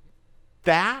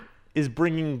 That is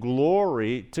bringing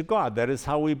glory to God. That is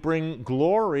how we bring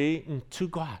glory to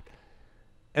God.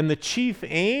 And the chief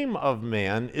aim of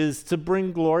man is to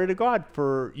bring glory to God,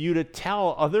 for you to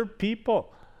tell other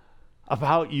people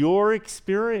about your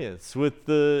experience with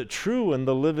the true and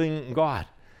the living God.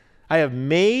 I have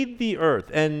made the earth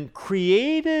and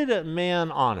created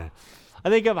man on it. I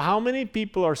think of how many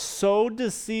people are so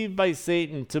deceived by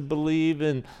Satan to believe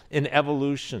in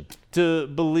evolution, to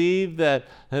believe that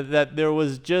there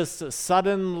was just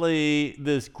suddenly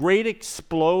this great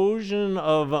explosion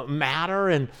of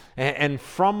matter, and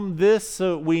from this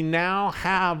we now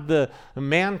have the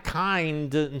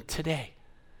mankind today.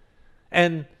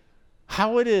 And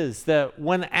how it is that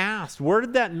when asked, where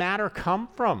did that matter come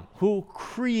from? Who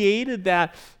created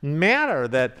that matter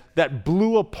that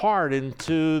blew apart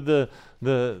into the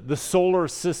solar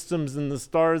systems and the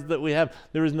stars that we have?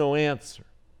 There is no answer.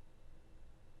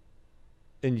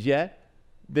 And yet,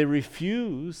 they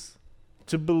refuse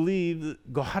to believe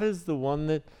that God is the one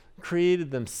that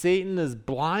created them. Satan has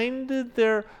blinded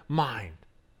their mind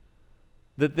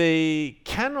that they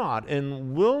cannot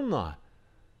and will not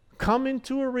come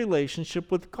into a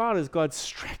relationship with God as God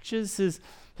stretches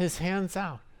his hands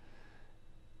out.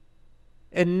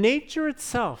 And nature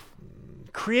itself,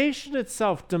 creation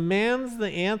itself, demands the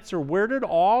answer, where did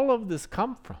all of this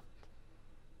come from?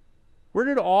 Where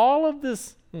did all of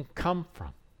this come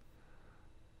from?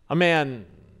 A man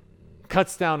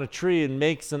cuts down a tree and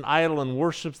makes an idol and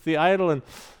worships the idol,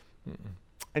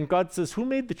 and God says, who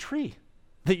made the tree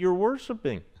that you're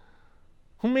worshiping?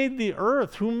 Who made the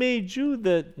earth? Who made you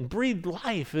that breathed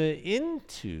life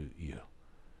into you?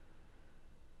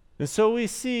 And so we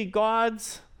see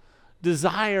God's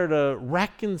desire to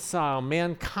reconcile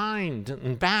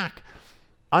mankind back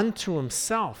unto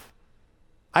himself.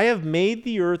 I have made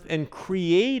the earth and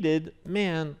created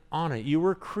man on it. You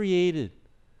were created.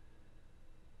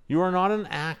 You are not an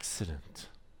accident.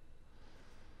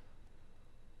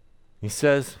 He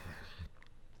says,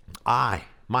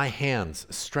 my hands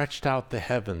stretched out the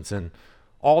heavens, and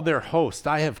all their host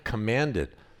I have commanded.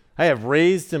 I have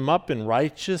raised him up in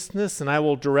righteousness, and I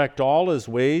will direct all his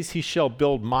ways. He shall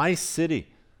build my city,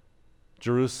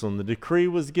 Jerusalem. The decree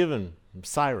was given from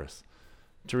Cyrus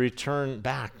to return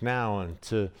back now and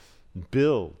to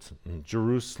build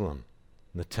Jerusalem,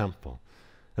 the temple.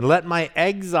 And let my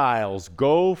exiles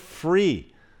go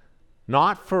free,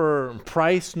 not for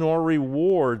price nor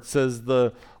reward, says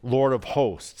the Lord of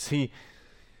hosts.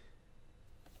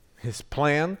 His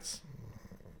plans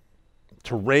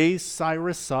to raise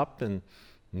Cyrus up, and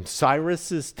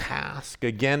Cyrus's task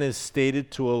again is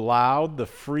stated to allow the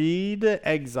freed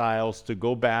exiles to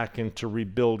go back and to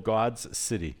rebuild God's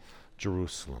city,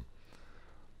 Jerusalem.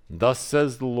 Thus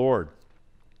says the Lord,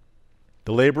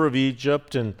 the labor of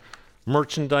Egypt and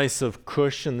merchandise of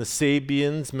Cush and the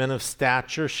Sabians, men of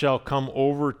stature, shall come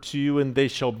over to you, and they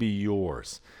shall be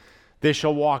yours. They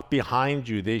shall walk behind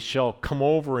you. They shall come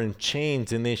over in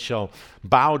chains, and they shall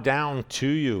bow down to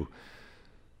you.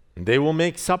 And they will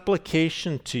make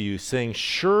supplication to you, saying,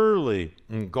 surely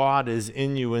God is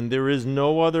in you, and there is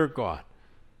no other God.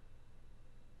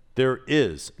 There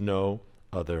is no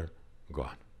other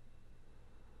God.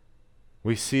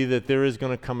 We see that there is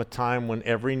going to come a time when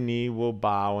every knee will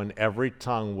bow and every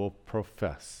tongue will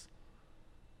profess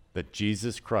that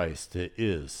Jesus Christ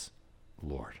is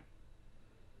Lord.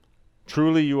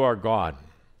 Truly you are God,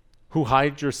 who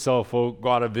hide yourself, O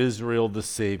God of Israel, the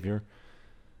Savior.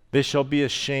 They shall be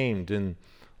ashamed and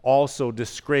also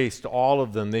disgraced, all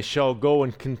of them. They shall go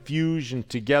in confusion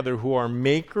together, who are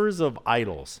makers of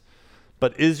idols.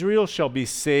 But Israel shall be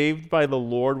saved by the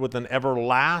Lord with an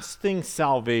everlasting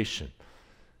salvation.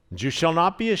 And you shall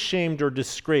not be ashamed or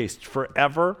disgraced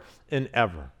forever and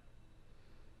ever.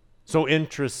 So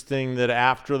interesting that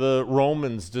after the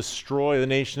Romans destroy the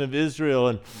nation of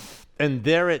Israel, and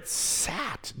there it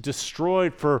sat,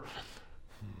 destroyed for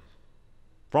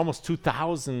almost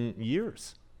 2,000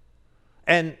 years.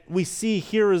 And we see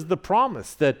here is the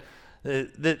promise that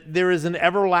there is an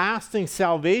everlasting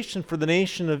salvation for the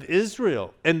nation of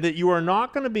Israel, and that you are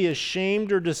not going to be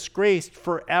ashamed or disgraced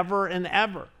forever and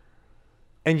ever.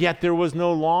 And yet there was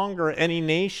no longer any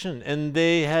nation, and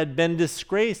they had been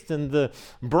disgraced in the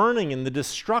burning and the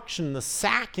destruction, the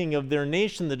sacking of their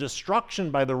nation, the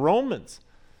destruction by the Romans.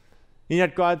 And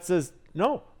yet God says,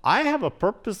 no, I have a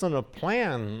purpose and a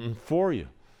plan for you.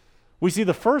 We see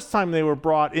the first time they were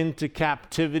brought into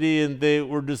captivity and they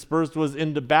were dispersed was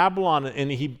into Babylon,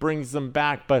 and he brings them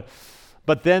back. But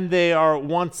But then they are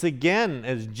once again,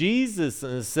 as Jesus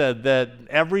said, that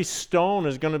every stone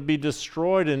is going to be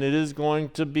destroyed and it is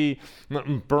going to be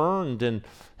burned.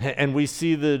 And we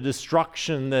see the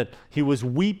destruction that he was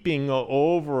weeping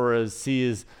over as he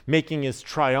is making his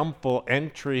triumphal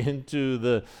entry into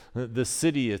the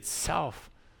city itself.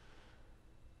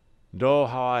 And oh,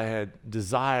 how I had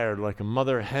desired, like a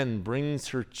mother hen brings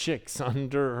her chicks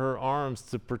under her arms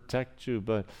to protect you,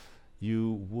 but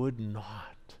you would not.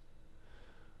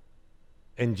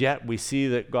 And yet we see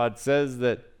that God says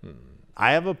that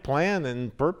I have a plan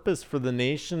and purpose for the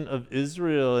nation of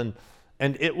Israel, and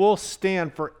it will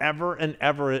stand forever and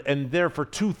ever. And there for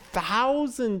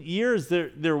 2,000 years,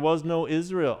 there was no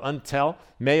Israel until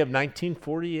May of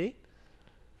 1948.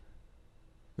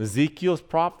 Ezekiel's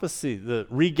prophecy, the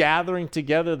regathering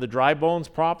together, the dry bones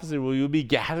prophecy, will you be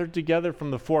gathered together from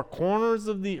the four corners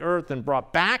of the earth and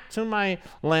brought back to my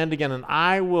land again, and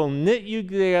I will knit you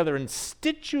together and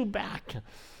stitch you back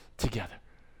together.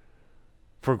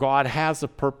 For God has a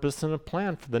purpose and a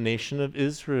plan for the nation of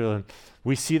Israel. And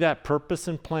we see that purpose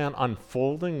and plan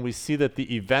unfolding. We see that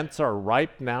the events are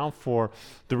ripe now for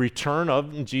the return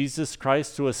of Jesus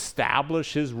Christ to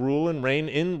establish his rule and reign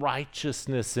in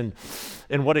righteousness. And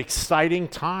what exciting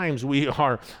times we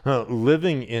are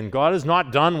living in. God is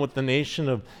not done with the nation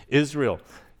of Israel.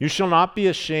 You shall not be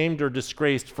ashamed or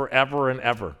disgraced forever and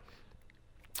ever.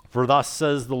 For thus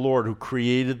says the Lord, who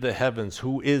created the heavens,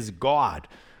 who is God,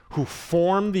 who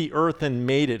formed the earth and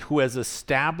made it, who has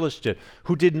established it,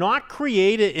 who did not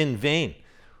create it in vain,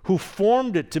 who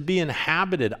formed it to be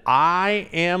inhabited. I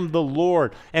am the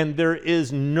Lord, and there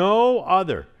is no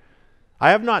other.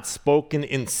 I have not spoken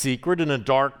in secret in a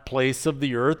dark place of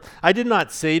the earth. I did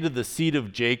not say to the seed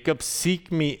of Jacob, seek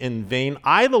me in vain.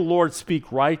 I, the Lord,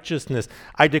 speak righteousness.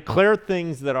 I declare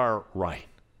things that are right.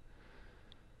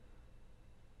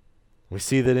 We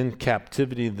see that in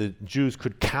captivity, the Jews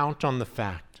could count on the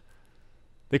fact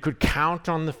They could count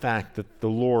on the fact that the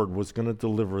Lord was going to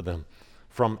deliver them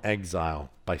from exile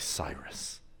by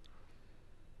Cyrus.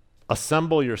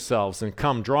 Assemble yourselves and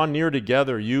come, draw near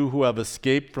together, you who have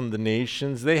escaped from the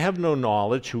nations. They have no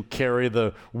knowledge who carry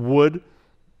the wood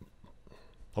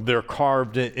of their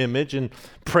carved image and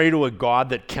pray to a God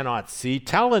that cannot see.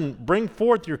 Tell and bring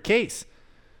forth your case.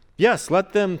 Yes,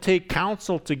 let them take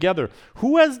counsel together.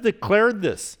 Who has declared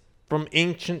this from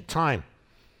ancient time?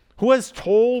 Who has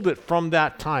told it from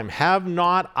that time? Have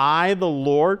not I the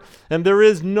Lord? And there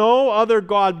is no other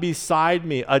God beside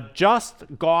me, a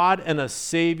just God and a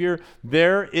Savior.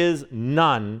 There is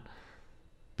none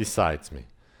besides me.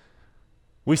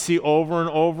 We see over and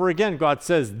over again, God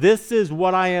says, this is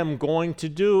what I am going to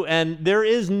do, and there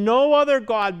is no other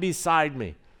God beside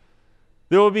me.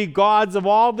 There will be gods of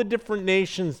all the different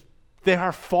nations. They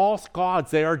are false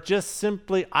gods. They are just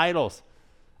simply idols.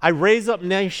 I raise up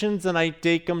nations and I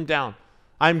take them down.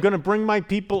 I'm going to bring my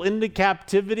people into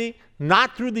captivity,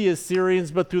 not through the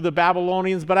Assyrians, but through the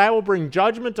Babylonians. But I will bring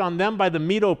judgment on them by the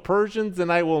Medo-Persians,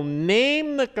 and I will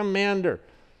name the commander,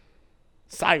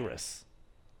 Cyrus,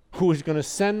 who is going to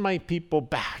send my people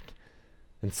back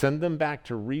and send them back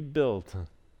to rebuild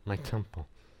my temple.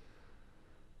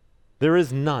 There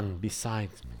is none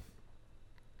besides me.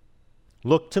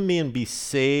 Look to me and be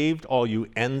saved, all you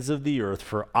ends of the earth,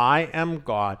 for I am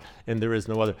God and there is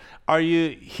no other. Are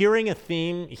you hearing a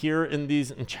theme here in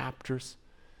these chapters?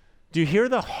 Do you hear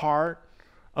the heart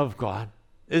of God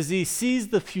as he sees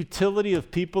the futility of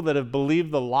people that have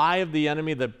believed the lie of the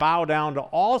enemy, that bow down to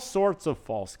all sorts of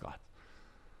false gods,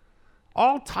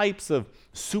 all types of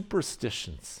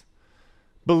superstitions,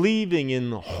 believing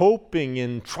in, hoping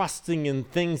and trusting in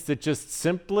things that just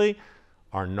simply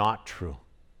are not true.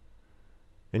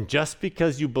 And just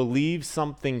because you believe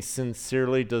something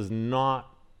sincerely does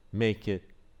not make it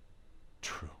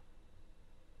true.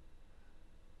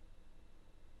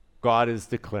 God is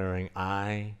declaring,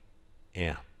 I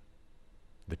am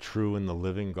the true and the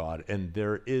living God, and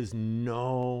there is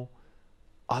no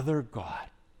other God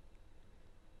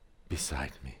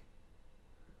beside me.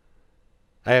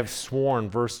 I have sworn,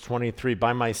 verse 23,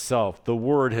 by myself, the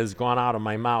word has gone out of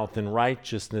my mouth in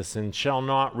righteousness and shall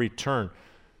not return,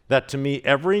 that to me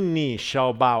every knee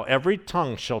shall bow, every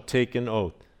tongue shall take an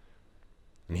oath.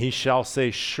 And he shall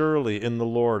say, surely in the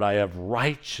Lord I have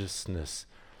righteousness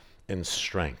and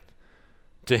strength.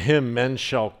 To him men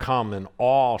shall come, and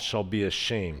all shall be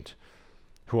ashamed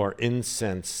who are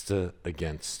incensed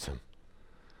against him.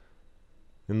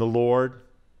 In the Lord,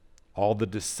 all the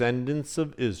descendants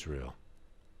of Israel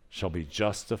shall be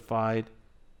justified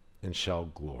and shall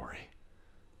glory.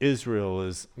 Israel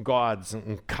is God's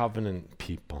covenant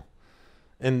people.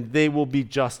 and they will be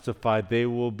justified. They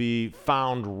will be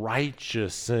found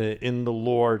righteous in the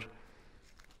Lord,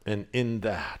 and in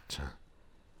that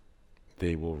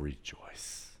they will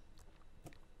rejoice.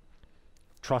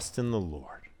 Trust in the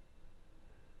Lord.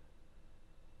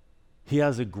 He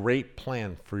has a great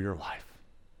plan for your life.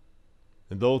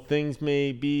 And though things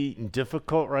may be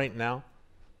difficult right now,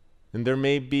 and there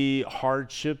may be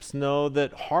hardships, know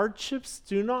that hardships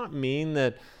do not mean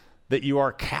that you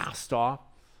are cast off,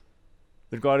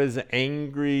 that God is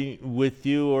angry with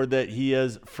you, or that he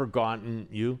has forgotten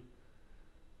you.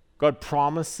 God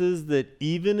promises that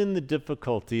even in the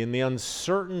difficulty and the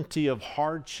uncertainty of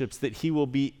hardships, that he will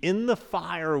be in the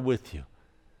fire with you.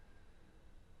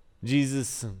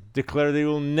 Jesus declared that he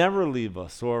will never leave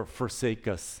us or forsake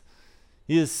us.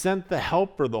 He has sent the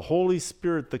Helper, the Holy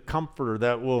Spirit, the Comforter,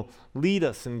 that will lead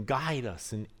us and guide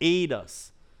us and aid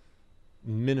us,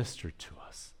 minister to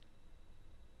us.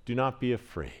 Do not be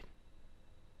afraid.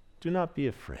 Do not be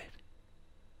afraid.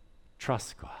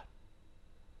 Trust God.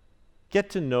 Get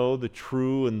to know the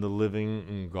true and the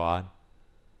living God.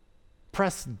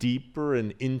 Press deeper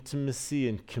in intimacy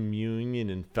and communion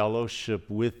and fellowship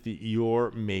with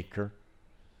your Maker,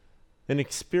 and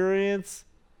experience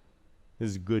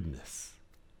his goodness,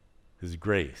 his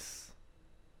grace,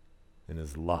 and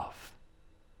his love,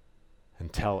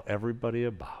 and tell everybody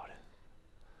about it.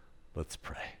 Let's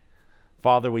pray.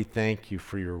 Father, we thank you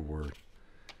for your word.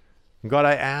 God,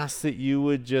 I ask that you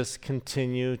would just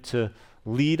continue to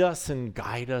lead us and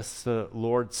guide us,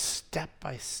 Lord, step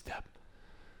by step.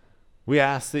 We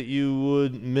ask that you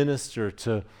would minister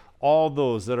to all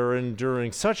those that are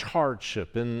enduring such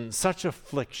hardship and such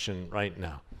affliction right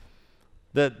now,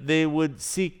 that they would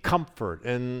seek comfort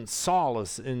and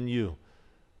solace in you,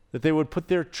 that they would put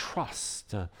their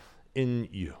trust in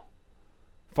you.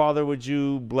 Father, would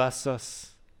you bless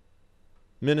us,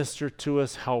 minister to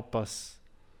us, help us?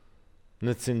 And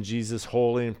it's in Jesus'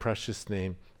 holy and precious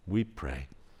name we pray.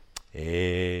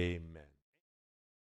 Amen.